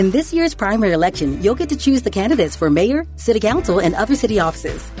Yorkers. In this year's primary election, you'll get to choose the candidates for mayor, city council, and other city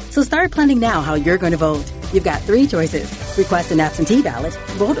offices. So start planning now how you're going to vote. You've got 3 choices. Request an absentee ballot,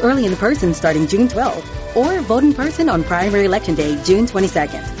 vote early in person starting June 12th, or vote in person on primary election day, June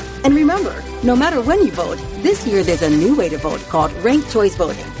 22nd. And remember, no matter when you vote, this year there's a new way to vote called ranked choice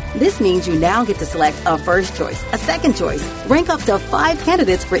voting. This means you now get to select a first choice, a second choice, rank up to 5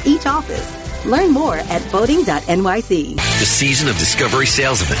 candidates for each office. Learn more at voting.nyc. The Season of Discovery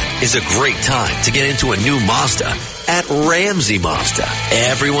sales event is a great time to get into a new Mazda at Ramsey Mazda.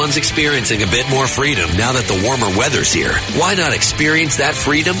 Everyone's experiencing a bit more freedom now that the warmer weather's here. Why not experience that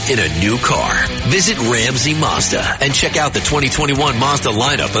freedom in a new car? Visit Ramsey Mazda and check out the 2021 Mazda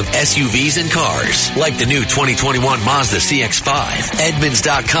lineup of SUVs and cars, like the new 2021 Mazda CX-5.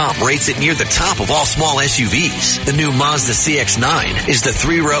 Edmunds.com rates it near the top of all small SUVs. The new Mazda CX-9 is the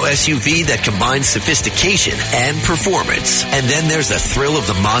 3-row SUV that combines sophistication and performance. And then there's the thrill of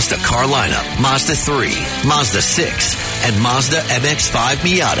the Mazda car lineup. Mazda 3, Mazda 6, MX and Mazda MX-5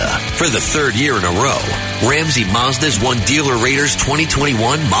 Miata. For the third year in a row, Ramsey Mazda's won Dealer Rater's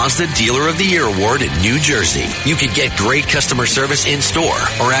 2021 Mazda Dealer of the Year Award in New Jersey. You can get great customer service in-store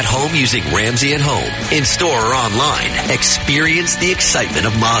or at home using Ramsey at Home. In-store or online, experience the excitement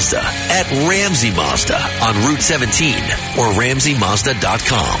of Mazda at Ramsey Mazda on Route 17 or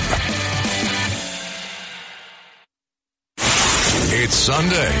RamseyMazda.com. It's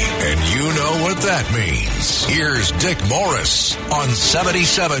Sunday, and you know what that means. Here's Dick Morris on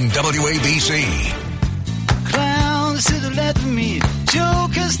 77 WABC. Clowns to the left of me,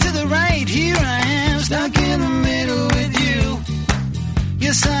 jokers to the right. Here I am, stuck in the middle with you.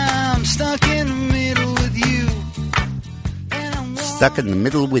 Yes, I'm stuck in the middle with you. Stuck in the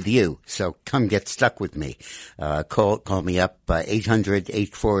middle with you. So come get stuck with me. Call me up,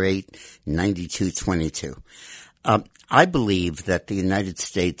 800-848-9222. I believe that the United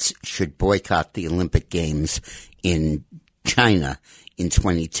States should boycott the Olympic Games in China in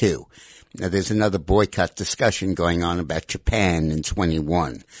 22. Now, there's another boycott discussion going on about Japan in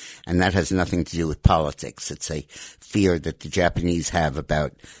 21, and that has nothing to do with politics. It's a fear that the Japanese have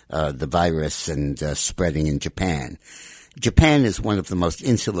about the virus and spreading in Japan. Japan is one of the most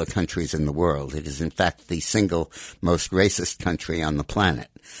insular countries in the world. It is, in fact, the single most racist country on the planet.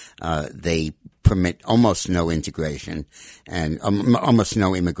 They permit almost no integration and almost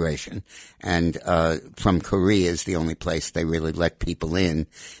no immigration. And from Korea is the only place they really let people in.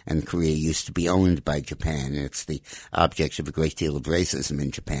 And Korea used to be owned by Japan. And it's the object of a great deal of racism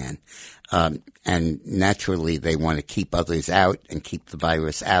in Japan. And naturally, they want to keep others out and keep the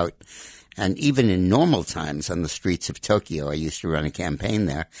virus out. And even in normal times on the streets of Tokyo, I used to run a campaign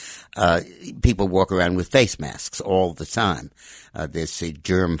there, people walk around with face masks all the time. There's a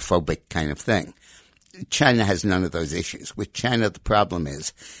germ-phobic kind of thing. China has none of those issues. With China, the problem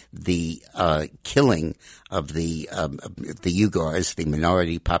is the killing of the Uyghurs, the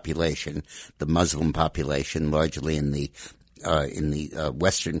minority population, the Muslim population, largely in the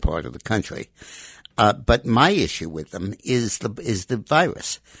western part of the country. But my issue with them is the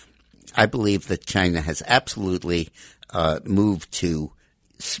virus. I believe that China has absolutely moved to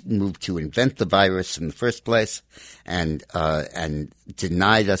invent the virus in the first place, and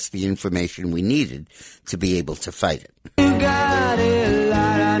denied us the information we needed to be able to fight it. You got a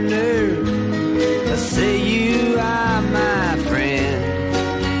lot of nerve. I say you are my friend.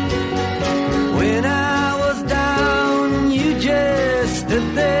 When I was down, you just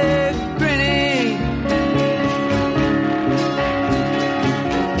stood there grinning.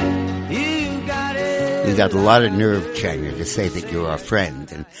 You got a lot of nerve, China, to say that you're our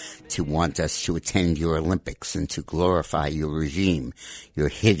friend and to want us to attend your Olympics and to glorify your regime, your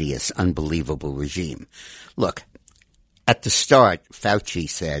hideous, unbelievable regime. Look, at the start, Fauci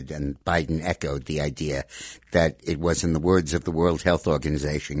said, and Biden echoed the idea that it was, in the words of the World Health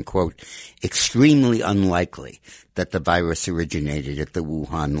Organization, quote, extremely unlikely that the virus originated at the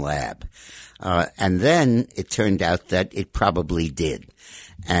Wuhan lab. And then it turned out that it probably did.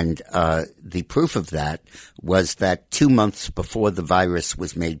 And the proof of that was that 2 months before the virus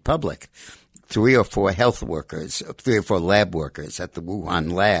was made public, 3 or 4 lab workers at the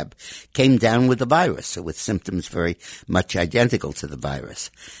Wuhan lab came down with the virus, with symptoms very much identical to the virus.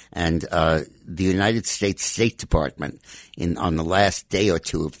 And the United States State Department, on the last day or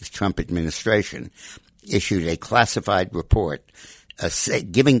two of the Trump administration, issued a classified report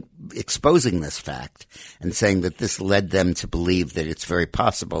exposing this fact and saying that this led them to believe that it's very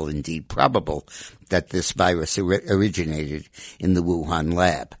possible, indeed probable, that this virus originated in the Wuhan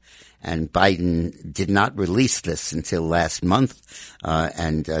lab. And Biden did not release this until last month,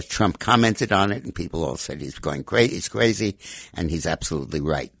 and Trump commented on it, and people all said he's going crazy, he's crazy, and he's absolutely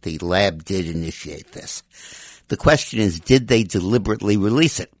right. The lab did initiate this. The question is, did they deliberately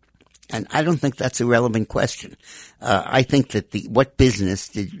release it? And I don't think that's a relevant question. I think that what business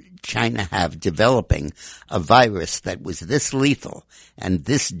did China have developing a virus that was this lethal and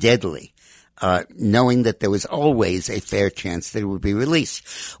this deadly, knowing that there was always a fair chance that it would be released?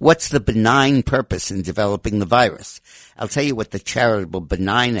 What's the benign purpose in developing the virus? I'll tell you what the charitable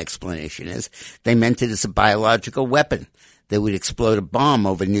benign explanation is. They meant it as a biological weapon. They would explode a bomb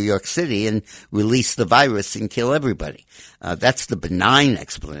over New York City and release the virus and kill everybody. That's the benign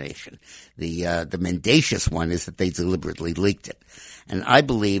explanation. The mendacious one is that they deliberately leaked it. And I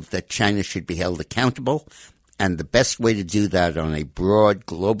believe that China should be held accountable. And the best way to do that on a broad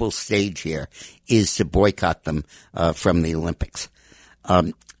global stage here is to boycott them from the Olympics.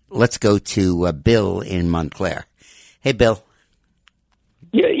 Let's go to Bill in Montclair. Hey, Bill.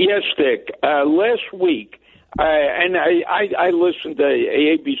 Yeah, yes, Dick. Last week, And I listened to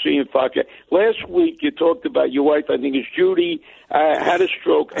ABC and Fox. Last week you talked about your wife, I think it's Judy, had a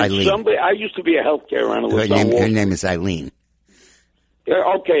stroke. And Eileen. I used to be a healthcare analyst. Her name is Eileen.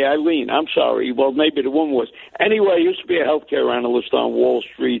 Okay, Eileen. I'm sorry. Well, maybe the woman was. Anyway, I used to be a healthcare analyst on Wall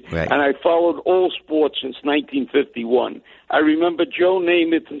Street, right. And I followed all sports since 1951. I remember Joe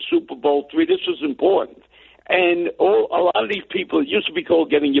Namath in Super Bowl III. This was important. And a lot of these people, it used to be called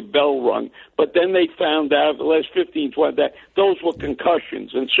getting your bell rung, but then they found out the last 15, 20, that those were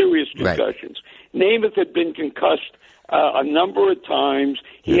concussions and serious concussions. Right. Namath had been concussed a number of times.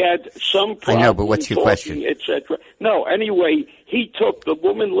 He had some problems. I know, but what's your question? Etc. No, anyway, he took the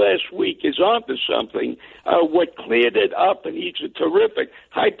woman last week is onto something. What cleared it up, and he's a terrific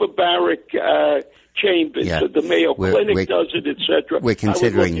hyperbaric chambers. Yeah. The Mayo Clinic does it, etc. We're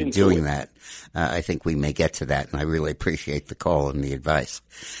considering doing that. I think we may get to that, and I really appreciate the call and the advice.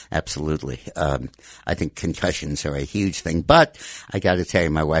 Absolutely. I think concussions are a huge thing, but I got to tell you,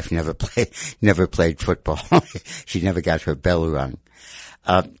 my wife never played football. She never got her bell rung.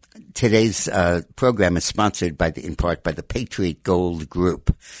 Today's program is sponsored in part by the Patriot Gold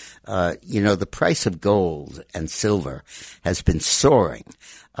Group. The price of gold and silver has been soaring.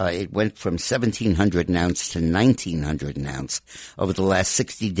 It went from 1,700 an ounce to 1,900 an ounce over the last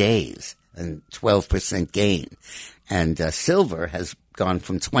 60 days, and 12% gain. And silver has gone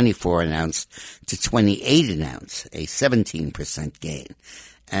from 24 an ounce to 28 an ounce, a 17% gain.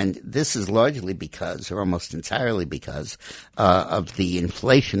 And this is largely because, or almost entirely because, of the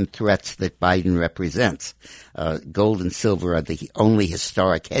inflation threats that Biden represents. Gold and silver are the only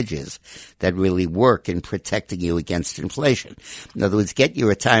historic hedges that really work in protecting you against inflation. In other words, get your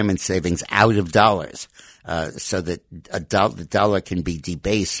retirement savings out of dollars, so that the dollar can be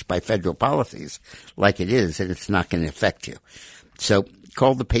debased by federal policies like it is, and it's not going to affect you. So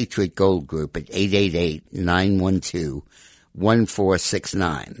call the Patriot Gold Group at 888-912-1469.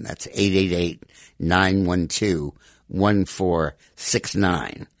 That's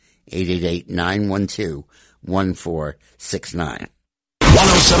 888-912-1469. 888-912-1469.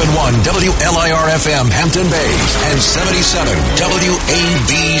 107.1 WLIR-FM Hampton Bays and 77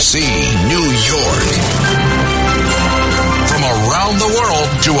 WABC New York. From around the world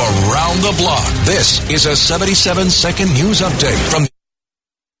to around the block, this is a 77-second news update from...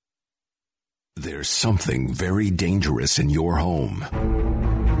 There's something very dangerous in your home.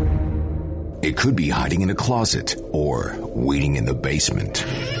 It could be hiding in a closet or waiting in the basement.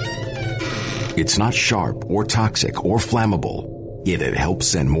 It's not sharp or toxic or flammable, yet it helps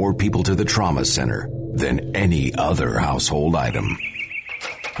send more people to the trauma center than any other household item.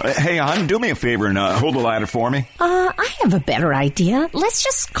 Hey, hon, do me a favor and hold the ladder for me. I have a better idea. Let's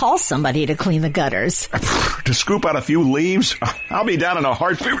just call somebody to clean the gutters. To scoop out a few leaves? I'll be down in a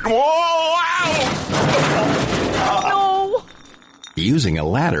heartbeat. Whoa! Ow! No! Using a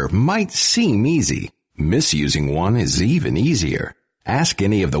ladder might seem easy. Misusing one is even easier. Ask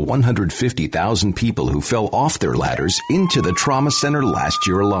any of the 150,000 people who fell off their ladders into the trauma center last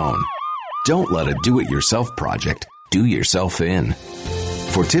year alone. Don't let a do-it-yourself project do yourself in.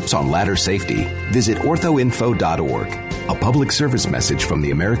 For tips on ladder safety, visit orthoinfo.org, a public service message from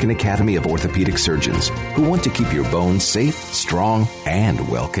the American Academy of Orthopedic Surgeons, who want to keep your bones safe, strong, and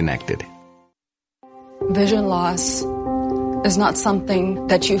well-connected. Vision loss is not something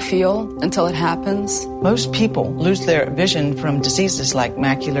that you feel until it happens. Most people lose their vision from diseases like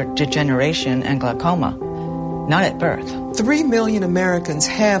macular degeneration and glaucoma, not at birth. 3 million Americans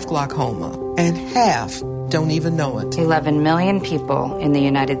have glaucoma, and half don't even know it. 11 million people in the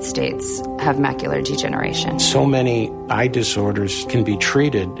United States have macular degeneration. So many eye disorders can be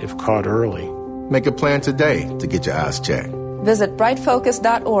treated if caught early. Make a plan today to get your eyes checked. Visit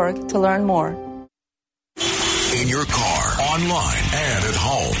brightfocus.org to learn more. In your car, online, and at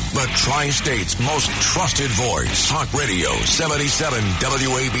home, the Tri-State's most trusted voice. Talk Radio 77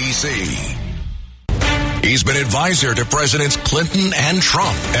 WABC. He's been advisor to Presidents Clinton and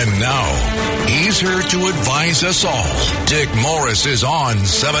Trump, and now he's here to advise us all. Dick Morris is on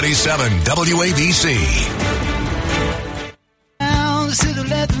 77 WABC. Now to the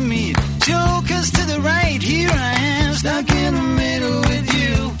left of me, jokers to the right. Here I am, stuck in the middle with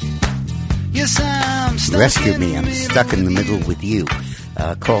you. Yes, I'm stuck. Rescue me. I'm stuck in the middle with you.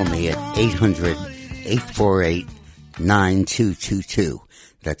 Call me at 800-848-9222.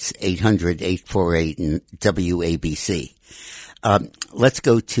 That's 800-848-WABC. Let's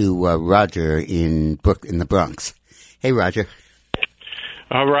go to Roger in the Bronx. Hey, Roger.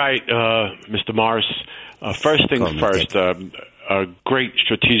 All right, Mr. Morris. First things first, a great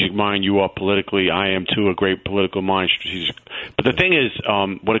strategic mind you are politically. I am, too, a great political mind. Strategic. But the thing is,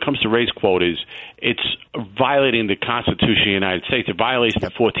 when it comes to race quotas, it's violating the Constitution of the United States. It violates the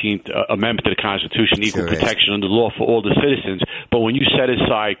 14th Amendment to the Constitution, equal protection under law for all the citizens. But when you set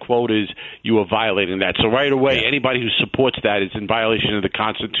aside quotas, you are violating that. So right away, anybody who supports that is in violation of the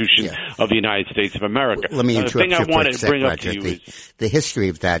Constitution of the United States of America. Let me interrupt the thing you I wanted for to bring Roger. up to you is the history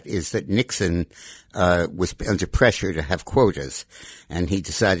of that is that Nixon was under pressure to have quotas, and he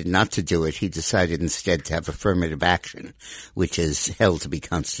decided not to do it. He decided instead to have affirmative action, which is held to be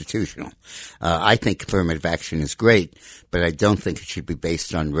constitutional. I think affirmative action is great, but I don't think it should be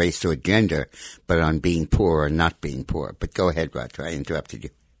based on race or gender, but on being poor or not being poor. But go ahead, Roger. I interrupted you.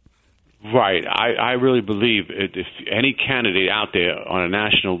 Right. I really believe if any candidate out there on a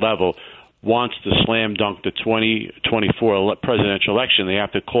national level wants to slam dunk the 2024 presidential election, they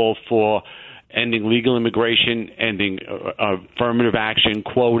have to call for ending legal immigration, ending affirmative action,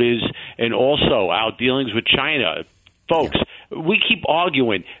 quotas, and also our dealings with China. Folks, we keep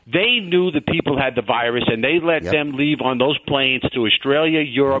arguing. They knew the people had the virus, and they let them leave on those planes to Australia,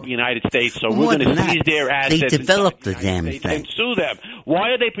 Europe, United States. So we're going to seize their assets. They developed the damn thing. And sue them. Why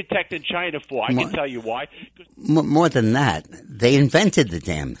are they protecting China for? I can tell you why. More than that, they invented the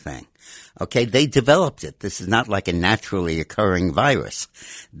damn thing. Okay, they developed it. This is not like a naturally occurring virus.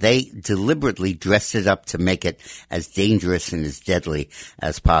 They deliberately dressed it up to make it as dangerous and as deadly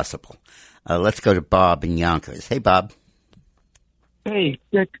as possible. Let's go to Bob in Yonkers. Hey, Bob. Hey,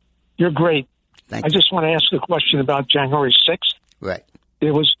 Rick, you're great. Thank I just want to ask a question about January 6th. Right.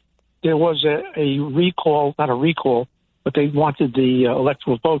 There was a recall, not a recall, but they wanted the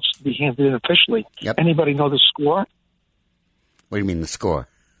electoral votes to be handed in officially. Yep. Anybody know the score? What do you mean the score?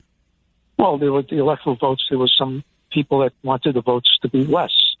 Well, there were the electoral votes. There was some people that wanted the votes to be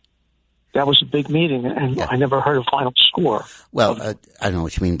less. That was a big meeting, and I never heard a final score. Well, I don't know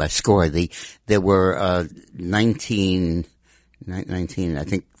what you mean by score. There were 19, I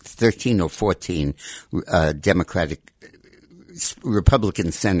think 13 or 14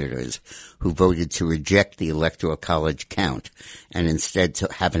 Republican senators who voted to reject the Electoral College count and instead to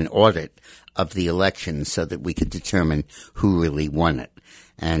have an audit of the election so that we could determine who really won it.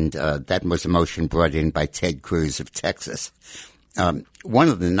 And that was a motion brought in by Ted Cruz of Texas. One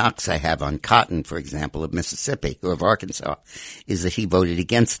of the knocks I have on Cotton, for example, of Mississippi or of Arkansas, is that he voted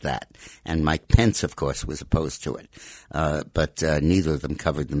against that. And Mike Pence, of course, was opposed to it. But neither of them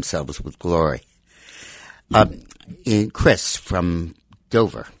covered themselves with glory. Chris from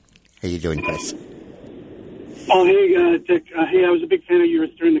Dover. How you doing, Chris? Oh, hey, Dick. Hey, I was a big fan of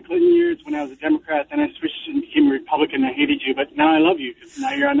yours during the Clinton years when I was a Democrat. Then I switched and became a Republican. I hated you, but now I love you because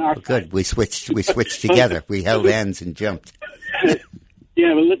now you're on our side. Good. We switched together. We held hands and jumped.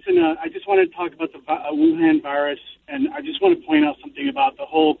 Yeah, but listen, I just wanted to talk about the Wuhan virus, and I just want to point out something about the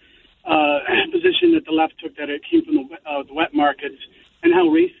whole position that the left took that it came from the wet markets and how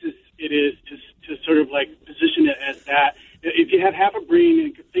racist it is to sort of like position it as that. If you had half a brain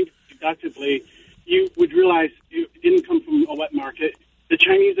and could think deductively, you would realize it didn't come from a wet market. The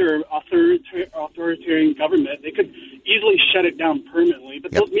Chinese are authoritarian government. They could easily shut it down permanently,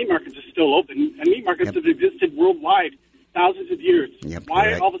 but those meat markets are still open, and meat markets have existed worldwide thousands of years.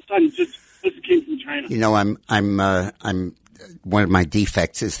 Why all of a sudden just this came from China? You know, I'm one of my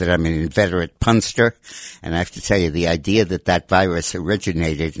defects is that I'm an inveterate punster, and I have to tell you, the idea that that virus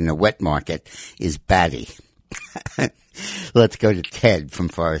originated in a wet market is batty. Let's go to Ted from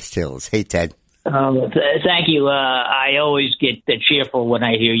Forest Hills. Hey, Ted. Thank you. I always get cheerful when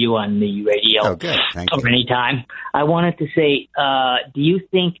I hear you on the radio. Oh, good. Thank you. Anytime. I wanted to say, do you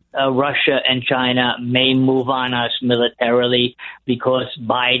think Russia and China may move on us militarily because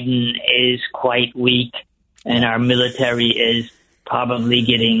Biden is quite weak and our military is probably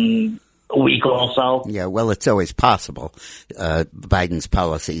getting weak also? Yeah, well, it's always possible. Biden's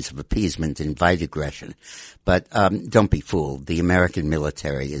policies of appeasement invite aggression. But don't be fooled. The American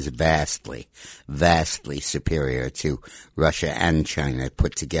military is vastly, vastly superior to Russia and China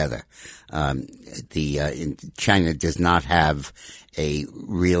put together. China does not have a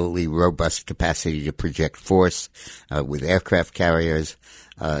really robust capacity to project force with aircraft carriers.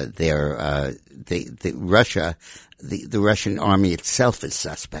 The Russian army itself is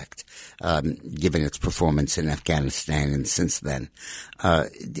suspect, given its performance in Afghanistan and since then.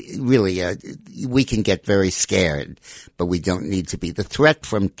 We can get very scared, but we don't need to be. The threat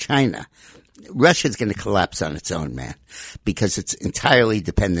from China, Russia's going to collapse on its own, man, because it's entirely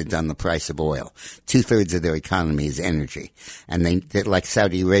dependent on the price of oil. 2/3 of their economy is energy. And they're like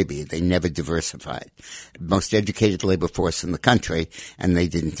Saudi Arabia. They never diversified. Most educated labor force in the country, and they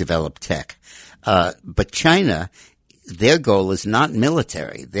didn't develop tech. But China their goal is not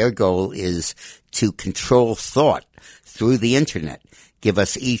military. Their goal is to control thought through the internet. Give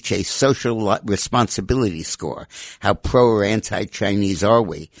us each a social responsibility score. How pro or anti-Chinese are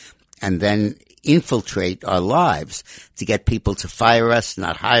we? And then infiltrate our lives to get people to fire us,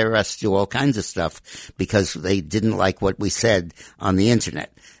 not hire us, do all kinds of stuff because they didn't like what we said on the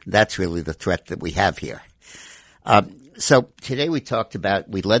internet. That's really the threat that we have here. So today we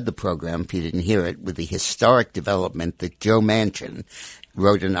led the program, if you didn't hear it, with the historic development that Joe Manchin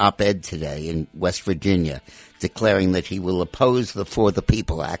wrote an op-ed today in West Virginia declaring that he will oppose the For the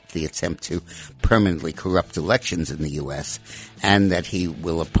People Act, the attempt to permanently corrupt elections in the U.S., and that he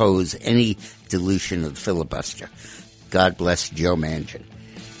will oppose any dilution of the filibuster. God bless Joe Manchin.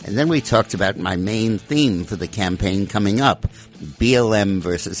 And then we talked about my main theme for the campaign coming up, BLM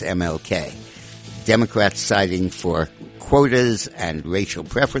versus MLK. Democrats siding for quotas and racial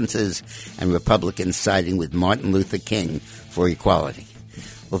preferences, and Republicans siding with Martin Luther King for equality.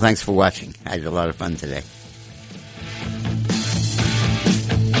 Well, thanks for watching. I had a lot of fun today.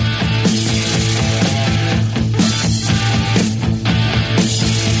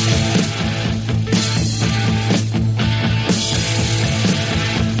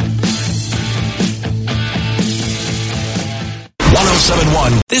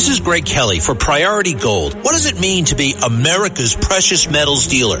 This is Greg Kelly for Priority Gold. What does it mean to be America's precious metals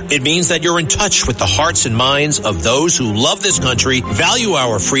dealer? It means that you're in touch with the hearts and minds of those who love this country, value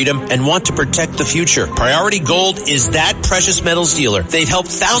our freedom, and want to protect the future. Priority Gold is that precious metals dealer. They've helped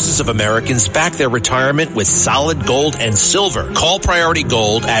thousands of Americans back their retirement with solid gold and silver. Call Priority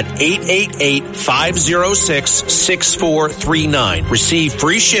Gold at 888-506-6439. Receive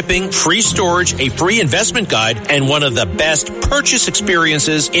free shipping, free storage, a free investment guide, and one of the best purchase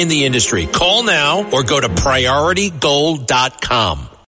experiences in the industry. Call now or go to PriorityGold.com.